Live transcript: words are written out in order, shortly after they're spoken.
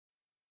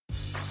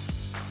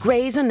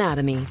Grey's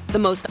Anatomy, the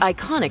most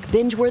iconic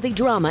binge-worthy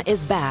drama,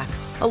 is back,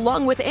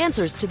 along with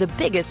answers to the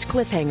biggest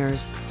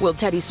cliffhangers. Will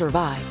Teddy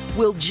survive?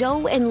 Will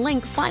Joe and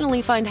Link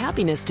finally find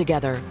happiness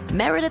together?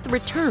 Meredith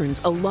returns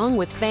along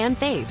with fan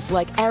faves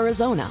like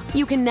Arizona.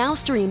 You can now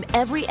stream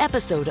every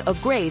episode of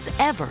Grey's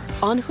ever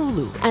on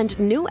Hulu, and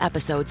new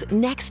episodes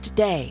next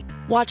day.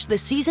 Watch the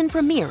season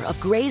premiere of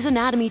Grey's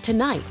Anatomy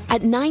tonight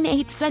at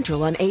 9/8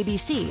 Central on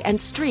ABC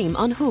and stream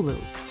on Hulu.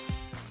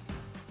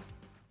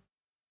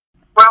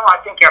 Well,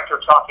 I think after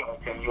talking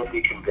with him, you'll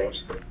be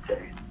convinced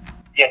that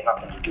he had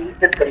nothing to do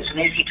with it, that he's an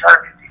easy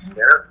target. He's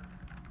there,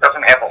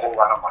 doesn't have a whole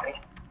lot of money,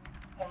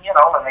 and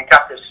they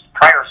got this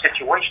prior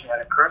situation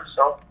that occurred,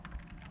 so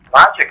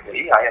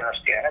logically, I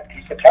understand it,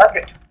 he's a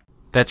target.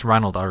 That's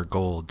Ronald R.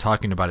 Gold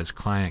talking about his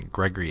client,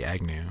 Gregory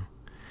Agnew.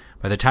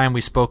 By the time we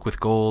spoke with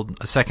Gold,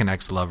 a second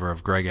ex-lover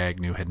of Greg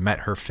Agnew had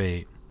met her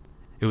fate.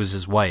 It was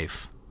his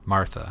wife,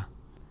 Martha.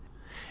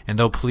 And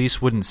though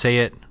police wouldn't say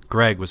it,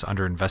 Greg was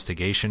under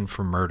investigation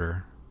for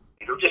murder.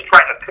 They were just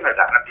trying to pin it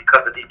on him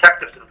because the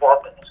detectives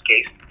involved in this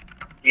case,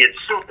 he had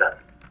sued them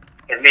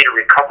and made a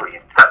recovery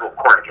in federal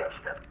court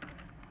against them.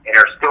 And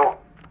they're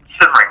still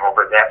simmering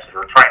over that, so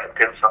they're trying to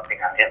pin something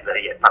on him that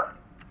he had nothing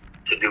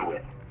to do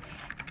with.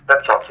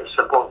 That's all, as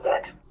simple as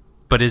that.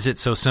 But is it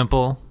so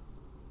simple?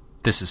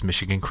 This is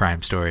Michigan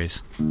Crime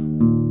Stories.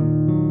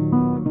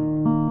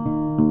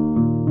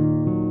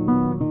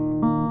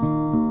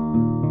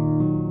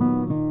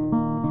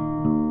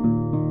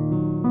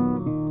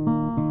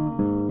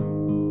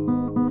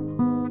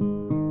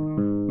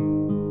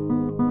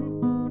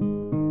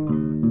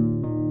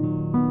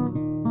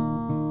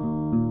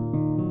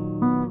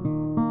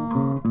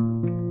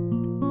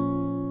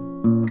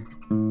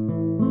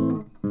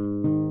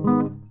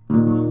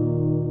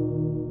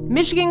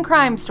 Michigan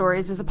Crime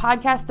Stories is a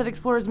podcast that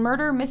explores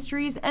murder,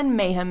 mysteries, and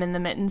mayhem in the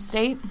Mitten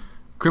State.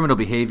 Criminal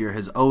behavior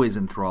has always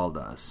enthralled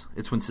us.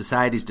 It's when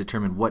societies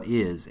determine what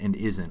is and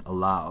isn't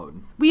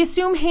allowed. We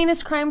assume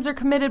heinous crimes are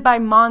committed by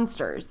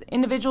monsters,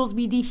 individuals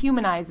we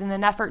dehumanize in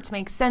an effort to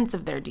make sense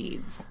of their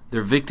deeds.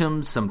 Their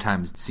victims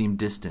sometimes seem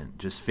distant,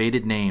 just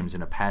faded names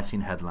in a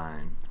passing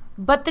headline.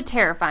 But the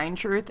terrifying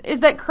truth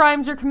is that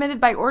crimes are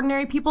committed by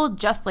ordinary people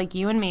just like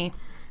you and me.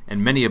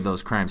 And many of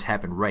those crimes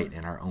happen right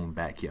in our own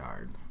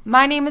backyard.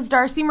 My name is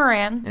Darcy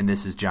Moran. And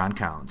this is John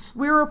Counts.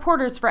 We're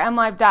reporters for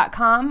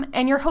MLive.com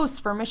and your hosts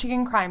for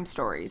Michigan Crime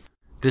Stories.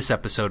 This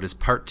episode is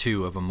part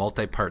 2 of a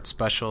multi-part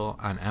special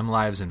on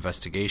MLive's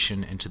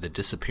investigation into the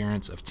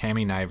disappearance of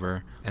Tammy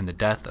Niver and the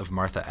death of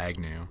Martha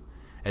Agnew,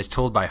 as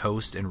told by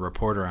host and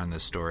reporter on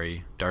this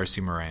story,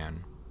 Darcy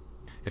Moran.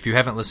 If you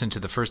haven't listened to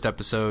the first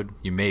episode,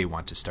 you may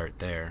want to start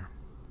there.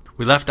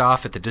 We left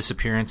off at the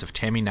disappearance of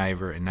Tammy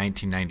Niver in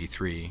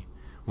 1993,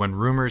 when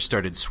rumors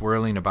started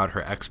swirling about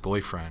her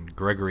ex-boyfriend,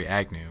 Gregory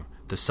Agnew,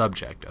 the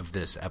subject of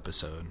this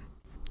episode.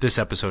 This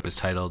episode is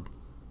titled,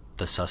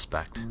 The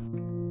Suspect. He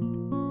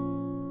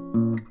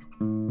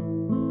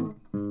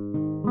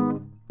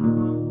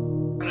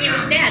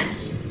was dead.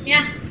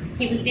 Yeah,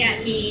 he was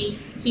dead. He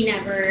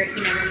never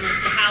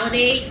missed a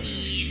holiday.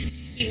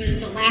 He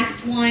was the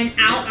last one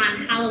out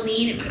on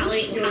Halloween.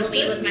 Halloween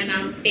was my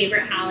mom's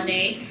favorite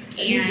holiday.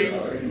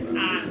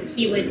 And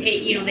he would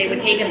take, they would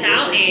take us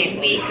out, and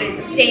we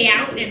could stay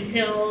out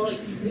until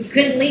you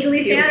couldn't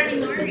legally stay out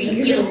anymore.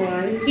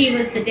 He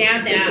was the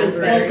dad that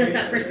woke us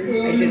up for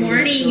school in the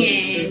morning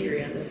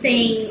and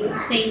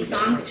sang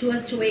songs to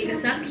us to wake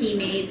us up. He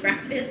made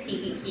breakfast.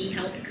 He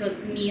helped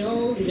cook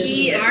meals.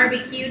 He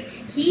barbecued.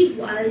 He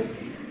was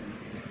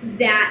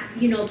that,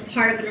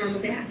 part of a normal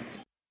dad.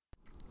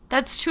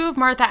 That's two of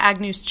Martha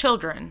Agnew's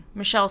children,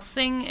 Michelle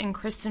Singh and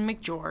Kristen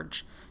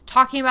McGeorge,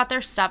 talking about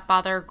their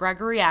stepfather,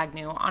 Gregory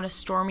Agnew, on a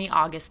stormy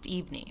August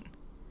evening.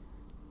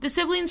 The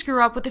siblings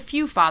grew up with a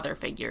few father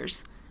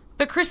figures,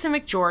 but Kristen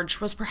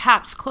McGeorge was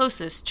perhaps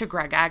closest to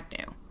Greg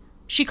Agnew.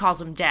 She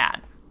calls him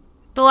Dad.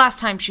 The last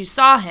time she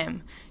saw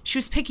him, she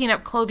was picking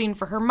up clothing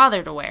for her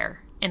mother to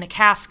wear, in a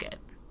casket.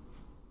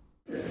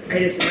 I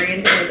just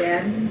ran to my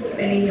dad,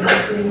 and he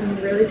hugged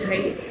me really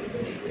tight,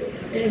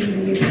 and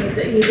he said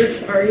that he was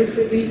sorry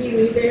for leaving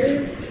me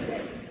there.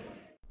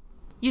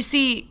 You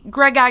see,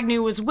 Greg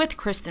Agnew was with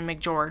Kristen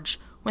McGeorge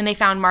when they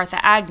found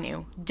Martha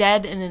Agnew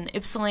dead in an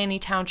Ypsilanti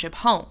Township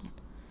home.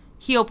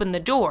 He opened the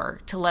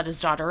door to let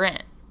his daughter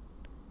in.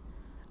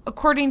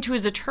 According to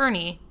his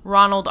attorney,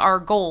 Ronald R.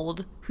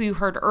 Gold, who you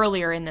heard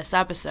earlier in this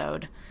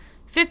episode,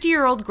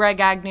 50-year-old Greg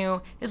Agnew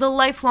is a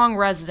lifelong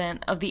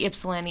resident of the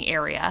Ypsilanti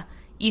area,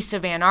 east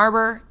of Ann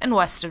Arbor and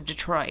west of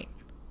Detroit.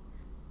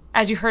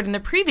 As you heard in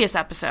the previous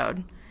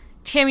episode,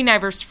 Tammy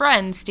Niver's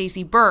friend,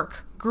 Stacy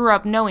Burke, grew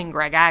up knowing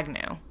Greg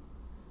Agnew.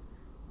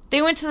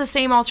 They went to the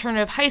same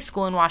alternative high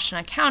school in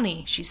Washtenaw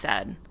County, she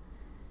said.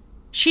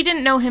 She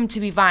didn't know him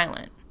to be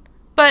violent,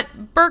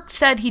 but Burke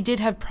said he did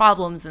have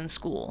problems in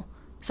school,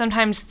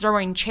 sometimes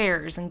throwing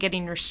chairs and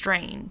getting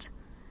restrained.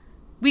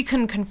 We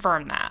couldn't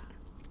confirm that.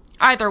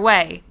 Either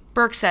way,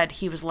 Burke said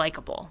he was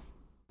likable.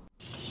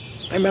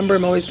 I remember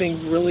him always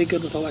being really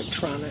good with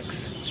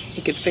electronics.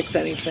 He could fix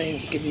anything,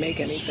 he could make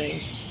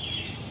anything.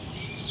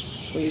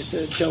 We used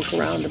to joke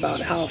around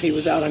about how if he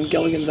was out on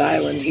Gilligan's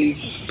Island,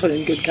 he put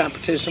in good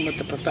competition with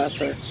the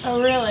professor.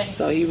 Oh, really?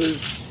 So he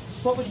was...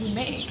 What would he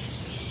make?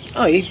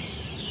 Oh, he'd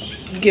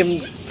give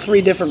him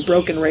 3 different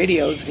broken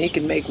radios, and he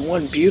could make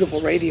one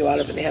beautiful radio out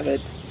of it and have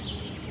it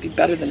be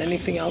better than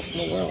anything else in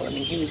the world. I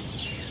mean, he was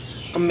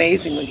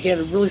amazing. He had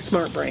a really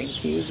smart brain.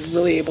 He was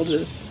really able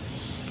to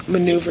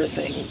maneuver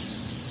things.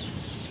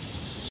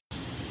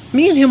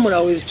 Me and him would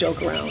always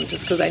joke around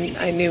just because I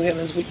knew him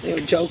as a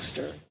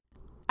jokester.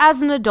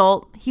 As an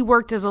adult, he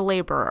worked as a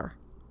laborer.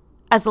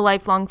 As a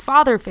lifelong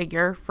father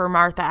figure for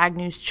Martha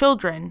Agnew's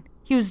children,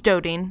 he was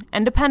doting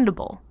and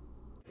dependable.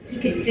 He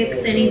could fix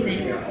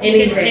anything.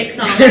 He could fix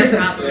all their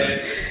problems.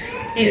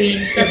 I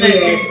mean, that's what I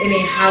said.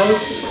 Any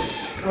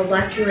house,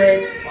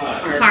 electric,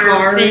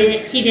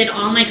 carpet. He did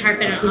all my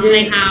carpet on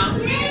my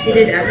house. He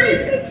did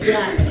everything.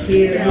 Yeah.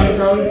 He was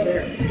always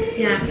there.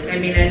 Yeah. I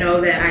mean, I know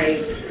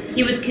that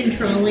He was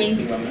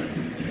controlling.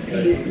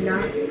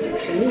 Not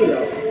to me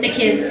though. The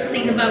kids.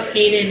 Think about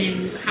Caden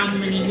and how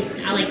many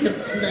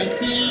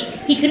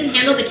he couldn't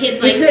handle the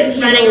kids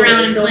running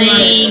around and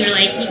playing, or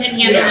he couldn't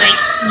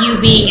handle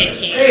you being a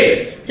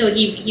kid. So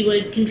he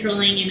was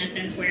controlling in a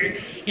sense where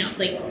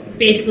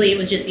basically it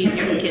was just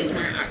easier if the kids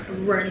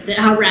weren't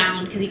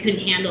around because he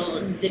couldn't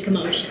handle the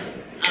commotion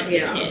of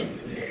the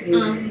kids.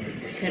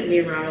 Couldn't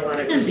be around a lot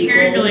of people.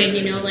 Paranoid,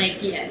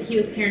 he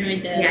was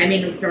paranoid. I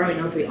mean,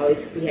 growing up, we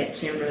had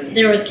cameras.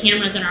 There was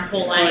cameras in our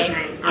whole life.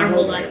 Our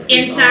whole life.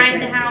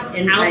 Inside the house,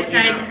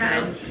 outside the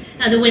house.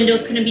 The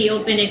windows couldn't be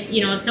open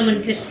if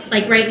someone could,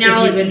 right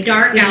now it's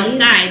dark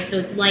outside, so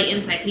it's light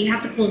inside, so you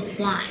have to close the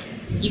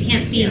blinds. You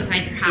can't see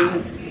inside your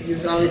house. He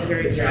was always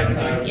very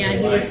paranoid. Yeah,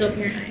 he was so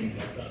paranoid.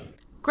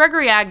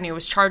 Gregory Agnew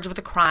was charged with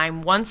a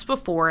crime once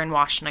before in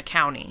Washtenaw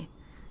County.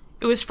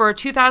 It was for a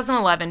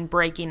 2011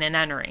 breaking and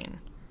entering.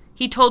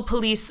 He told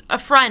police a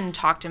friend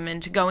talked him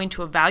into going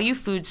to a value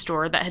food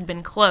store that had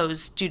been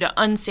closed due to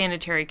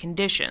unsanitary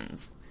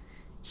conditions.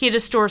 He had a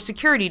store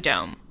security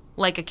dome,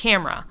 like a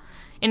camera,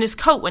 in his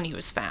coat when he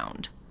was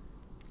found.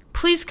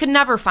 Police could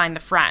never find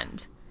the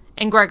friend,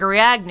 and Gregory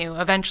Agnew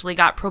eventually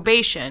got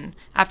probation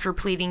after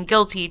pleading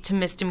guilty to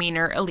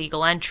misdemeanor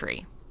illegal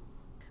entry.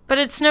 But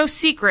it's no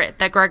secret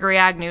that Gregory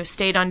Agnew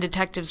stayed on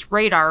detectives'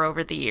 radar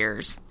over the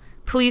years.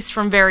 Police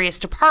from various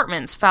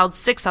departments filed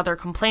 6 other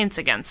complaints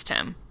against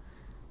him.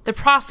 The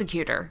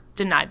prosecutor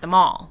denied them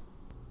all.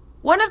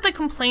 One of the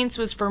complaints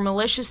was for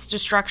malicious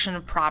destruction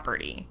of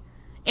property,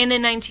 and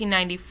in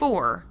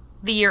 1994,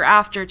 the year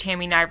after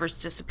Tammy Niver's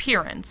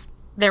disappearance,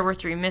 there were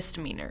 3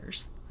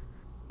 misdemeanors.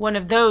 One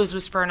of those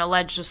was for an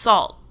alleged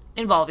assault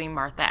involving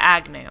Martha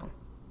Agnew.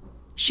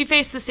 She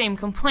faced the same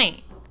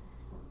complaint,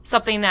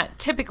 something that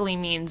typically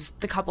means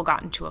the couple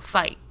got into a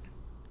fight.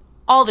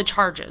 All the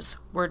charges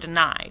were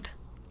denied.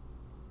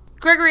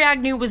 Gregory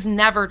Agnew was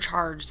never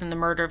charged in the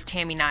murder of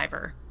Tammy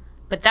Niver,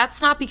 but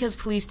that's not because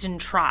police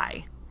didn't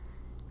try.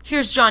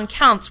 Here's John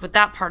Counts with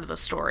that part of the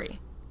story,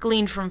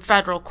 gleaned from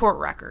federal court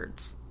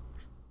records.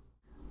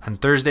 On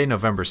Thursday,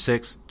 November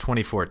 6,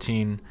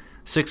 2014,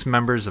 6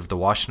 members of the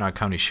Washtenaw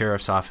County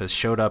Sheriff's Office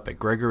showed up at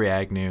Gregory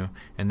Agnew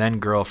and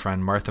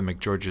then-girlfriend Martha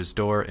McGeorge's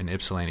door in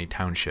Ypsilanti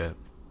Township.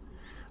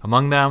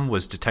 Among them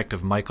was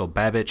Detective Michael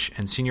Babich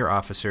and Senior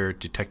Officer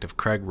Detective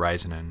Craig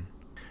Risenen.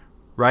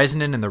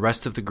 Risenen and the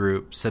rest of the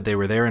group said they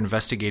were there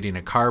investigating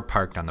a car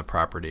parked on the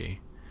property.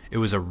 It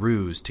was a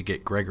ruse to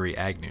get Gregory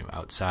Agnew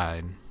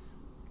outside.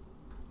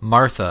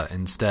 Martha,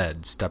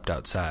 instead, stepped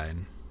outside.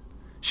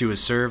 She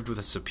was served with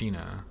a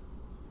subpoena.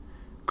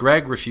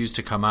 Greg refused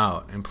to come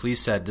out, and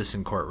police said this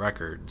in court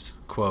records,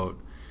 quote,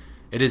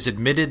 "It is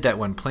admitted that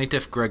when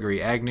plaintiff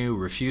Gregory Agnew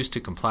refused to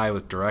comply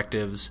with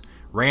directives,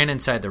 ran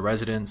inside the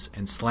residence,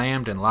 and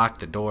slammed and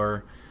locked the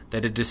door,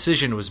 that a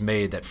decision was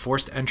made that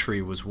forced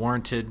entry was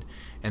warranted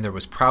and there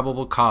was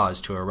probable cause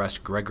to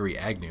arrest Gregory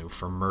Agnew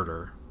for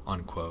murder,"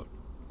 unquote.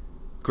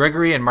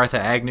 Gregory and Martha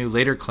Agnew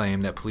later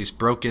claimed that police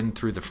broke in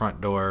through the front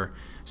door,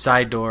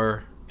 side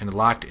door, and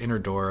locked inner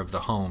door of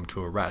the home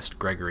to arrest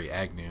Gregory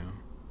Agnew.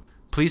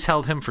 Police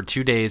held him for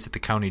 2 days at the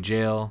county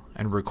jail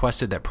and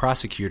requested that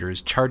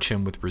prosecutors charge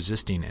him with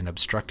resisting and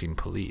obstructing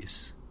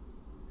police.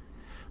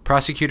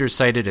 Prosecutors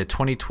cited a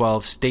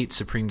 2012 state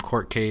Supreme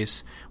Court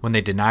case when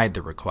they denied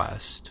the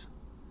request.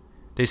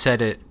 They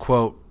said it,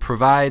 quote,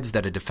 "provides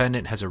that a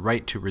defendant has a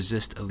right to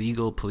resist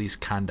illegal police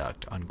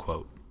conduct,"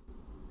 unquote.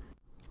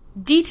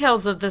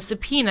 Details of the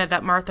subpoena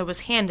that Martha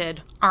was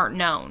handed aren't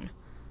known.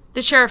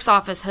 The sheriff's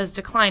office has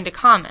declined to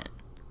comment,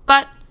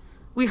 but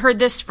we heard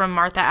this from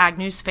Martha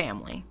Agnew's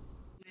family.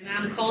 My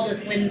mom called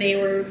us when they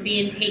were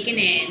being taken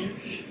in,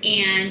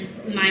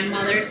 and my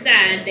mother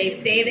said, they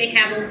say they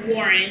have a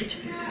warrant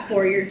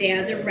for your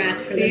dad's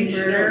arrest for the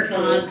murder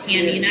of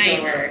Tammy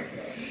Niver.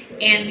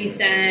 And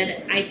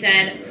I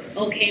said,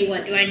 okay,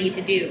 what do I need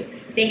to do?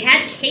 They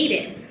had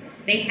Caden.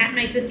 They had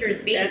my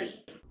sister's baby.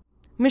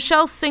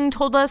 Michelle Singh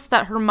told us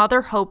that her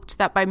mother hoped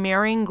that by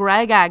marrying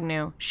Greg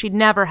Agnew, she'd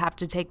never have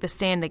to take the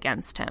stand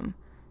against him.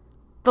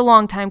 The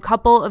longtime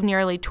couple of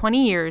nearly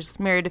 20 years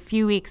married a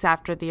few weeks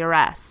after the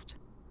arrest.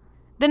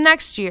 The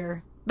next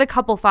year, the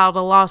couple filed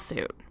a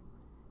lawsuit.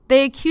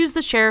 They accused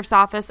the sheriff's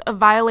office of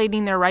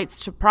violating their rights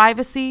to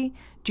privacy,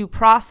 due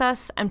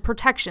process, and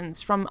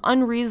protections from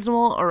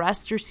unreasonable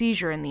arrest or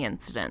seizure in the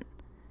incident.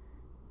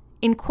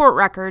 In court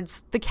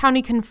records, the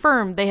county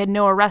confirmed they had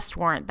no arrest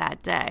warrant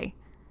that day.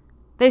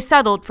 They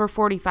settled for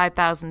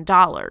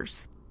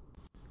 $45,000.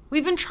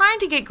 We've been trying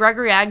to get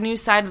Gregory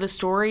Agnew's side of the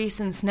story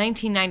since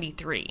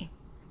 1993.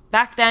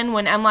 Back then,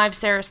 when MLive's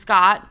Sarah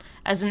Scott,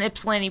 as an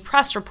Ypsilanti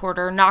press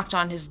reporter, knocked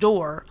on his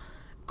door,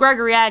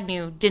 Gregory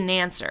Agnew didn't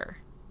answer.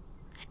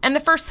 And the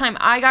first time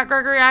I got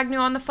Gregory Agnew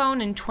on the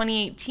phone in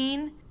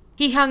 2018,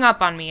 he hung up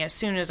on me as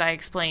soon as I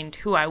explained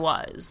who I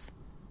was.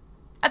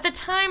 At the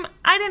time,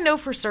 I didn't know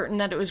for certain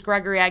that it was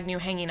Gregory Agnew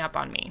hanging up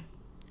on me.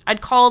 I'd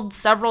called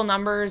several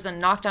numbers and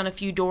knocked on a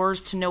few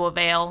doors to no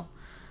avail.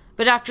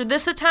 But after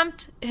this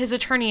attempt, his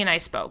attorney and I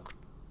spoke.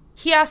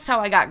 He asked how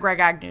I got Greg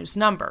Agnew's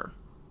number.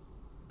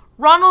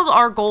 Ronald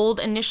R.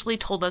 Gold initially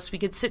told us we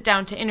could sit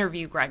down to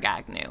interview Greg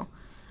Agnew.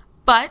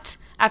 But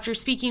after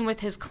speaking with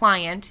his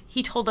client,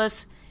 he told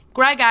us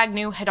Greg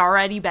Agnew had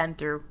already been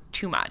through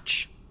too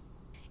much.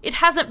 It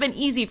hasn't been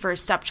easy for his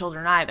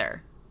stepchildren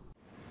either.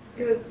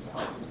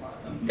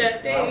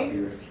 That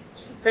day,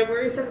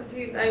 February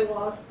 17th, I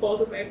lost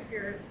both of my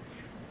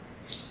parents.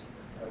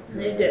 I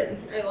did.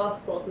 I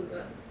lost both of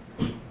them.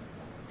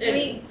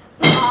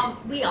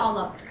 We all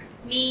loved Greg.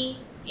 Me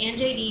and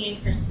JD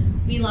and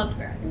Kristen. We loved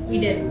Greg. We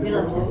did. We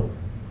loved him.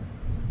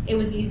 It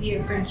was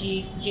easier for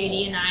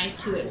JD and I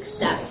to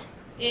accept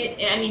it.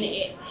 I mean,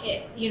 it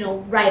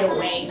right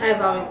away.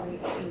 I've always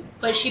been.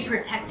 But she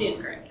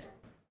protected Greg.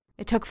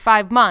 It took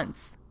 5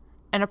 months,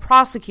 and a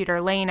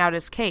prosecutor laying out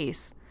his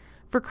case,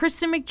 for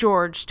Kristen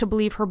McGeorge to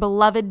believe her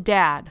beloved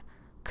dad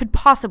could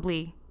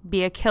possibly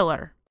be a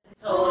killer.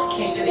 So it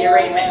came to the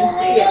arraignment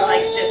and they were like,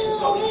 this is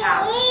what we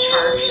have to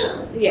charge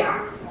her.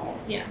 Yeah.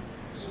 Yeah.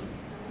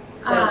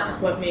 That's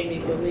what made me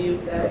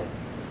believe that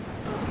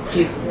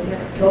he's the one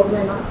that killed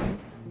my mom.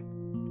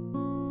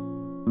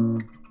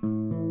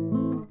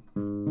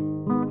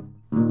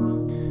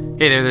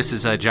 Hey there, this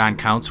is John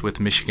Counts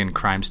with Michigan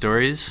Crime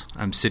Stories.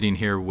 I'm sitting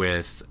here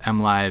with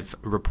MLive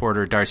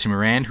reporter Darcy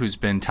Moran, who's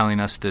been telling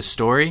us this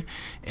story,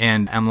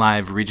 and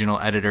MLive regional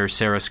editor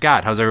Sarah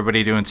Scott. How's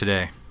everybody doing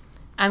today?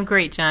 I'm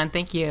great, John.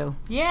 Thank you.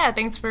 Yeah,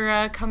 thanks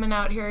for coming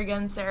out here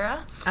again,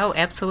 Sarah. Oh,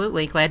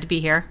 absolutely. Glad to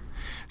be here.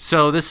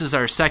 So this is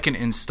our second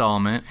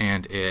installment,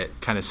 and it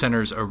kind of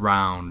centers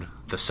around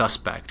the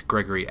suspect,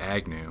 Gregory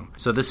Agnew.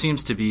 So this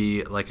seems to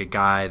be like a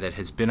guy that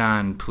has been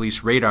on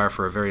police radar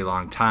for a very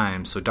long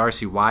time. So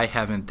Darcy, why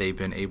haven't they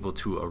been able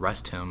to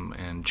arrest him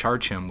and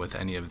charge him with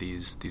any of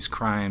these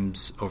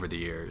crimes over the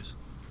years?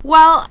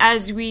 Well,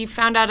 as we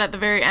found out at the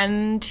very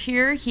end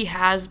here, he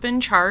has been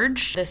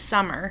charged this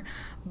summer.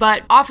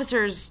 But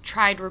officers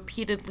tried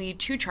repeatedly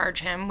to charge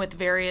him with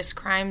various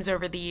crimes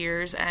over the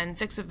years, and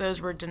 6 of those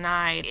were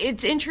denied.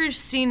 It's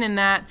interesting in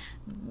that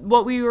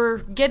what we were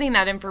getting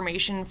that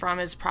information from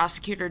is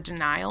prosecutor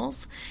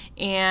denials,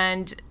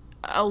 and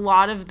a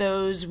lot of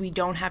those we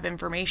don't have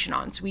information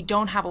on. So we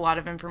don't have a lot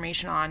of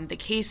information on the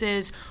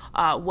cases,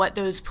 what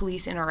those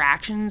police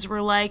interactions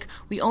were like.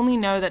 We only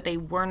know that they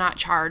were not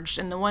charged,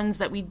 and the ones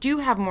that we do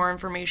have more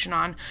information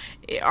on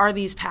are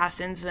these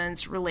past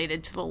incidents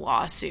related to the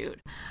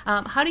lawsuit.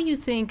 How do you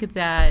think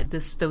that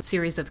the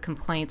series of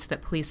complaints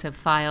that police have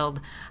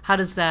filed, how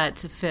does that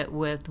fit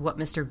with what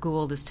Mr.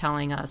 Gould is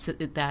telling us,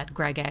 that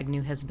Greg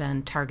Agnew has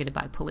been targeted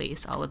by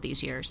police all of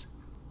these years?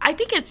 I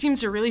think it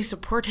seems to really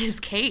support his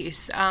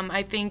case.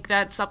 I think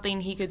that's something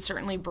he could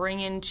certainly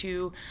bring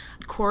into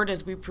court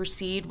as we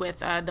proceed with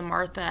the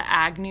Martha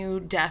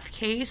Agnew death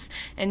case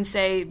and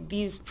say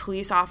these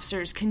police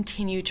officers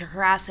continue to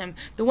harass him.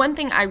 The one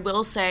thing I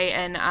will say,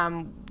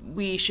 and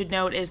we should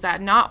note, is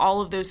that not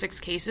all of those 6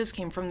 cases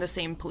came from the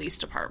same police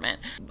department.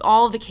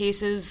 All of the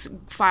cases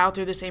filed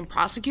through the same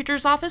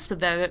prosecutor's office, but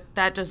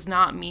that does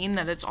not mean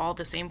that it's all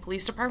the same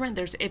police department.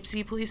 There's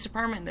Ypsi Police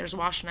Department, there's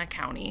Washtenaw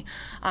County.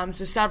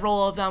 So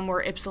several of them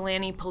were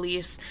Ypsilanti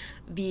police.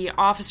 The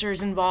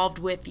officers involved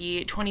with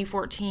the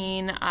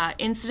 2014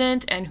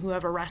 incident and who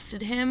have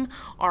arrested him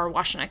are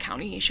Washtenaw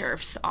County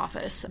Sheriff's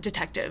Office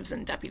detectives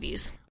and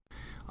deputies.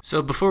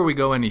 So before we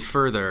go any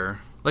further,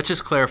 let's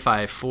just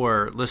clarify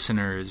for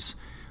listeners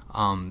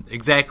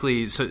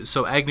exactly.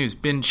 So Agnew's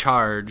been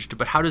charged,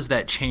 but how does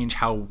that change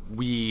how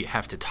we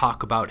have to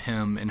talk about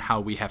him and how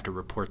we have to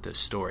report this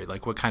story?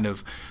 Like, what kind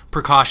of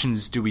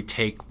precautions do we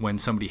take when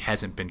somebody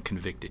hasn't been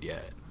convicted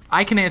yet?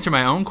 I can answer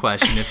my own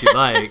question if you'd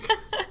like.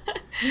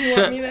 You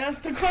want me to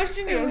ask the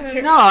question?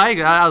 No,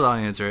 I'll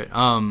answer it.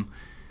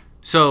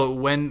 So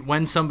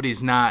when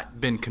somebody's not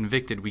been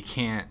convicted, we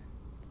can't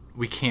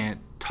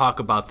talk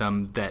about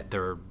them that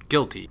they're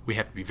guilty. We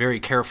have to be very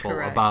careful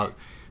about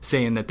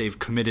saying that they've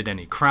committed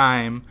any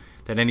crime,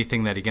 that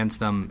anything that against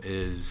them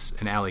is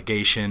an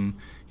allegation.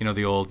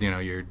 The old,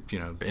 you're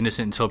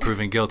innocent until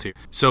proven guilty.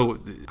 So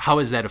how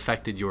has that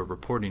affected your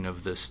reporting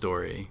of this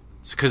story?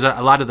 Because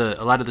a lot of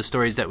the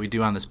stories that we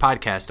do on this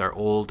podcast are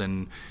old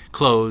and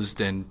closed,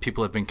 and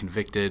people have been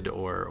convicted,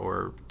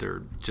 or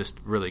they're just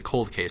really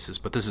cold cases.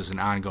 But this is an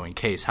ongoing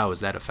case. How has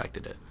that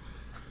affected it?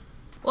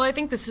 Well, I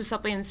think this is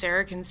something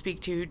Sarah can speak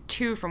to,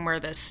 too, from where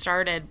this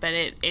started, but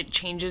it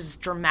changes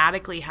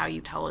dramatically how you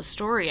tell a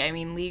story. I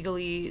mean,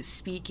 legally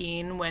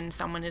speaking, when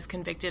someone is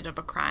convicted of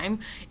a crime,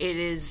 it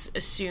is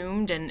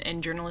assumed,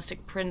 and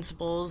journalistic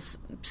principles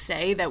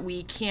say that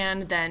we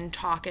can then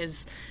talk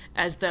as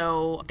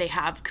though they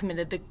have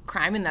committed the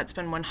crime, and that's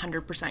been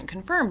 100%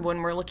 confirmed.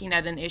 When we're looking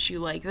at an issue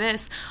like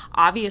this,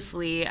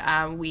 obviously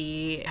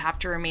we have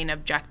to remain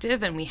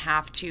objective, and we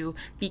have to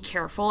be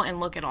careful and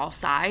look at all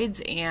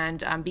sides,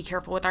 and be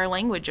careful with our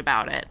language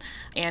about it.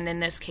 And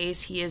in this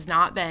case, he has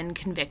not been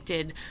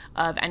convicted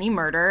of any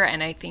murder,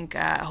 and I think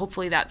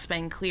hopefully that's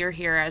been clear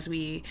here as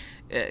we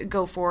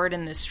go forward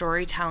in this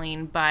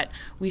storytelling, but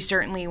we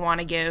certainly want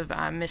to give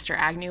Mr.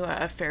 Agnew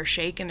a fair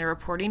shake in the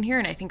reporting here,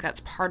 and I think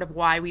that's part of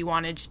why we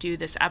wanted to do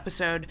this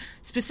episode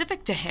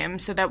specific to him,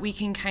 so that we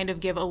can kind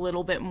of give a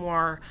little bit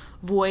more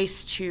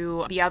voice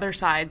to the other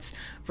sides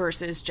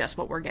versus just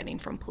what we're getting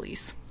from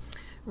police.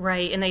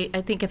 Right, and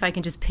I think if I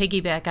can just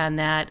piggyback on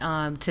that,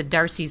 to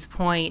Darcy's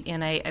point,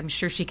 and I'm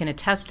sure she can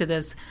attest to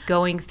this,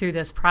 going through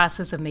this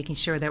process of making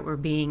sure that we're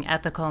being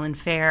ethical and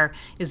fair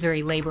is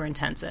very labor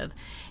intensive.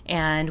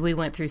 And we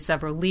went through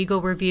several legal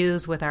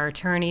reviews with our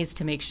attorneys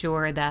to make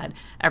sure that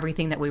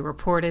everything that we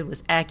reported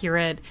was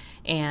accurate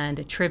and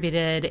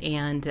attributed,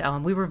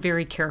 and we were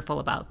very careful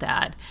about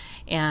that.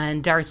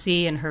 And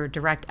Darcy and her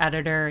direct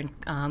editor,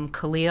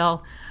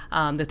 Khalil,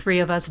 the three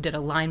of us did a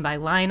line by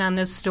line on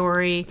this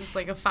story. It was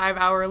like a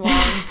 5-hour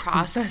long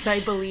process, I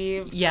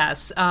believe.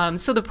 Yes.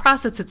 So the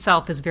process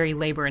itself is very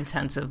labor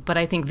intensive, but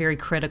I think very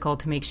critical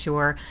to make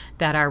sure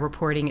that our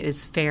reporting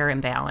is fair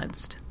and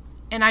balanced.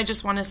 And I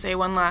just want to say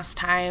one last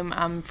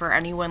time, for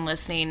anyone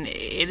listening,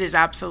 it is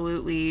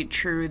absolutely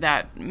true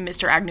that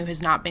Mr. Agnew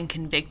has not been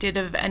convicted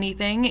of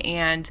anything,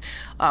 and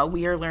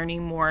we are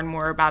learning more and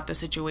more about the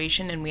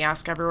situation, and we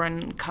ask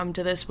everyone come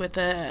to this with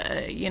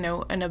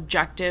an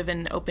objective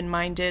and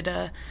open-minded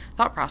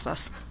thought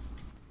process.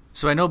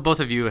 So I know both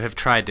of you have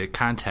tried to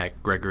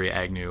contact Gregory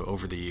Agnew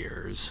over the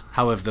years.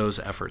 How have those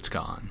efforts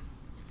gone?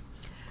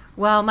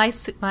 Well, my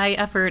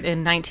effort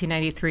in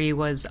 1993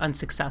 was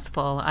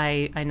unsuccessful.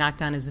 I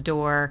knocked on his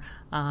door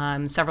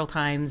several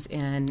times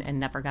and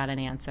never got an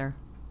answer.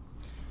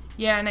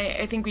 Yeah, and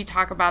I think we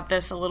talk about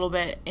this a little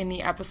bit in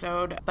the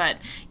episode, but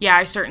yeah,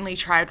 I certainly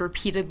tried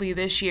repeatedly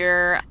this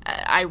year.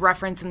 I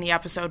referenced in the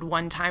episode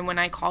one time when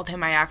I called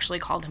him, I actually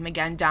called him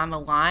again down the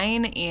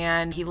line,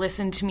 and he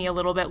listened to me a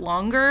little bit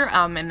longer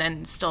and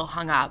then still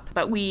hung up.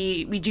 But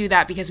we do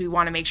that because we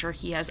want to make sure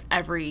he has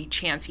every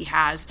chance he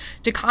has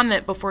to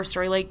comment before a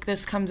story like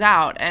this comes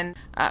out. And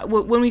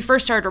when we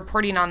first started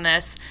reporting on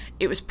this,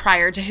 it was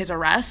prior to his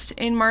arrest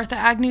in Martha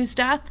Agnew's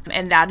death,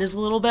 and that is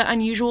a little bit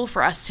unusual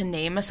for us to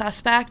name a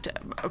suspect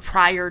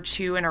prior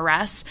to an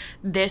arrest.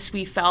 This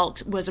we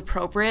felt was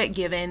appropriate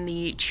given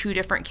the two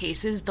different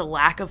cases, the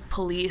lack of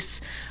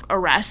police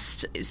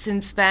arrest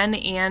since then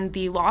and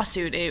the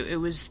lawsuit. It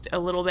was a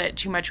little bit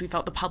too much. We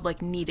felt the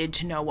public needed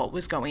to know what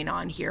was going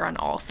on here on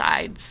all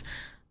sides.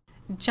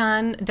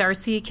 John,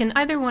 Darcy, can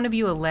either one of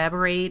you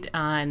elaborate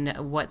on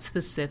what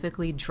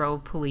specifically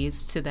drove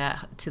police to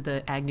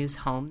the Agnew's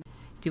home?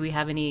 Do we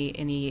have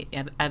any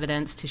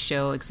evidence to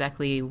show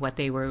exactly what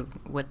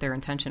their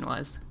intention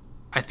was?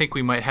 I think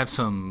we might have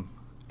some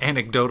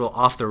anecdotal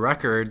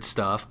off-the-record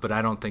stuff, but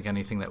I don't think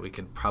anything that we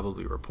could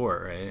probably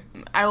report, right?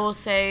 I will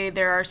say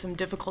there are some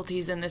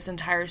difficulties in this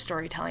entire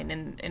storytelling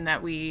in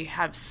that we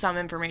have some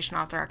information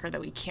off the record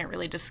that we can't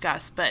really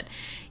discuss. But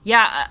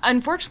yeah,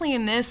 unfortunately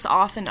in this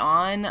off and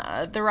on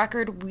the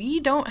record,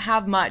 we don't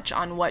have much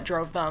on what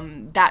drove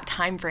them that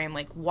time frame.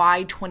 Like,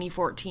 why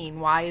 2014?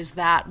 Why is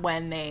that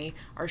when they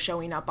are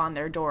showing up on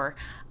their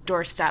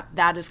doorstep?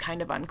 That is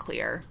kind of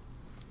unclear.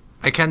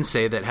 I can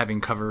say that having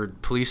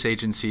covered police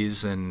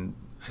agencies and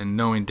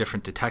knowing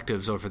different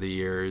detectives over the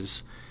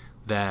years,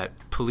 that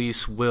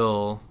police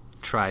will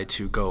try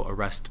to go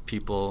arrest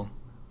people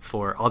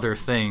for other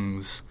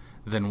things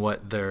than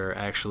what they're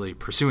actually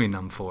pursuing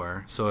them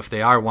for. So if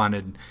they are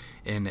wanted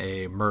in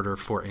a murder,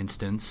 for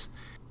instance,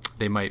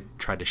 they might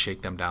try to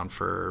shake them down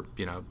for,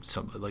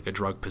 some like a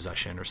drug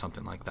possession or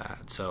something like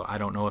that. So I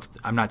don't know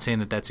I'm not saying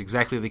that that's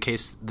exactly the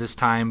case this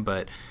time,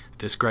 but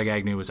this Greg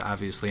Agnew was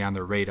obviously on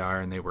their radar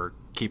and they were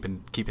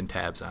keeping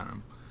tabs on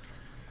him.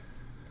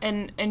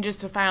 And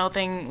just a final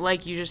thing,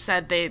 like you just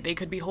said, they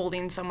could be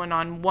holding someone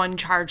on one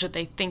charge that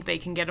they think they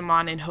can get them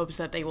on in hopes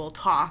that they will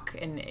talk,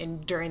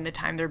 and during the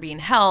time they're being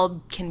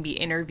held can be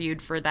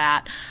interviewed for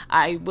that.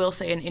 I will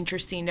say an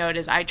interesting note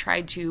is I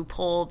tried to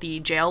pull the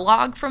jail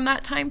log from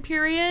that time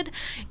period,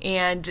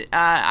 and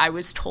I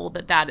was told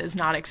that is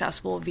not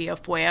accessible via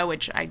FOIA,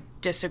 which I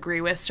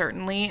disagree with,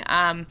 certainly.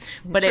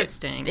 But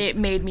it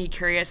made me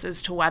curious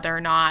as to whether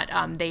or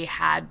not they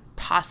had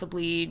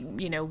possibly,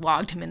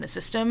 logged him in the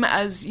system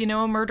as,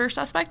 a murder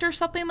suspect or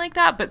something like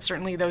that. But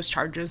certainly those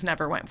charges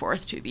never went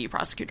forth to the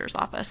prosecutor's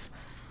office.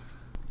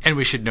 And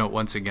we should note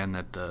once again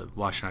that the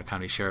Washtenaw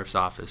County Sheriff's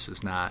Office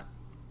is not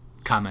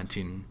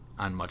commenting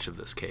on much of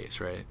this case,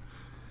 right?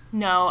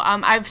 No,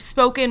 I've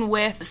spoken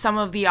with some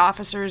of the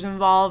officers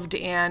involved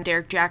and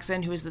Derek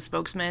Jackson, who is the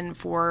spokesman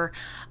for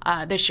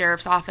the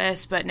sheriff's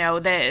office, but no,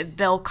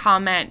 they'll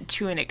comment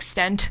to an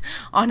extent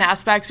on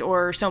aspects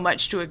or so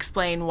much to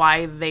explain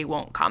why they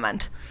won't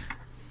comment.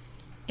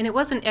 And it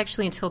wasn't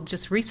actually until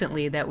just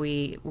recently that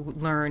we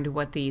learned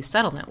what the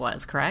settlement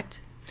was, correct?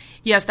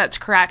 Yes, that's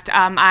correct.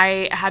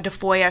 I had to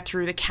FOIA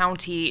through the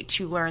county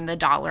to learn the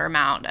dollar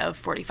amount of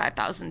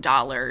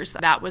 $45,000.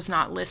 That was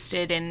not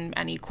listed in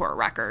any court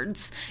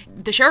records.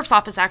 The sheriff's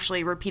office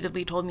actually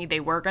repeatedly told me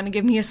they were going to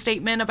give me a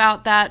statement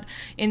about that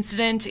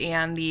incident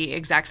and the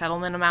exact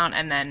settlement amount,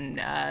 and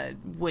then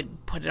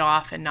would put it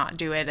off and not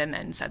do it, and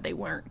then said they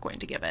weren't going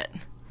to give it.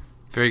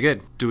 Very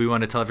good. Do we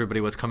want to tell everybody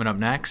what's coming up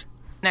next?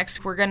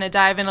 Next, we're going to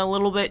dive in a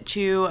little bit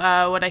to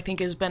what I think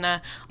has been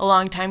a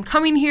long time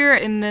coming here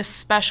in this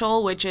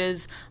special, which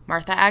is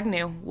Martha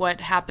Agnew.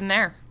 What happened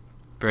there?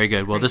 Very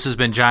good. Well, this has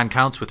been John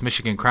Counts with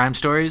Michigan Crime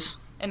Stories.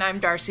 And I'm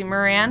Darcy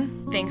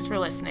Moran. Thanks for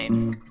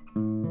listening.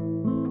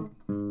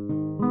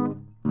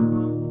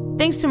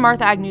 Thanks to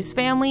Martha Agnew's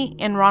family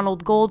and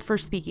Ronald Gold for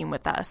speaking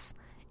with us.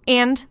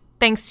 And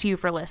thanks to you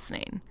for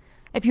listening.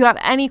 If you have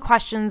any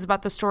questions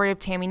about the story of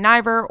Tammy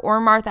Niver or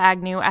Martha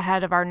Agnew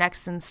ahead of our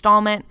next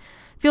installment,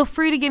 feel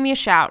free to give me a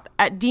shout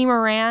at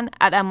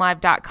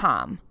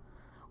dmoran@mlive.com.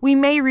 We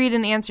may read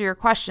and answer your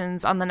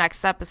questions on the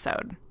next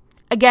episode.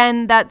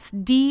 Again, that's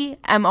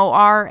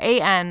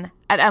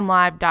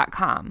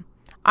dmoran@mlive.com.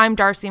 I'm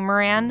Darcy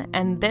Moran,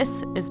 and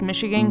this is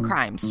Michigan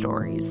Crime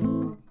Stories.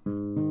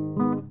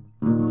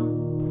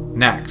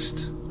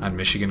 Next on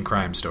Michigan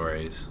Crime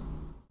Stories.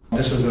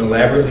 This was an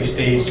elaborately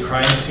staged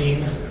crime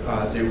scene.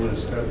 There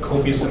was a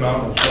copious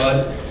amount of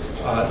blood.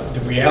 The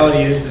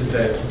reality is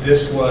that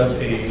this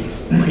was a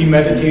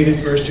premeditated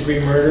first-degree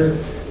murder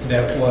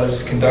that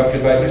was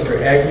conducted by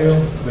Mr. Agnew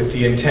with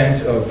the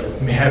intent of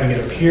having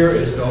it appear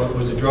as though it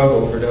was a drug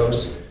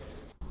overdose.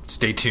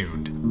 Stay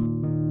tuned.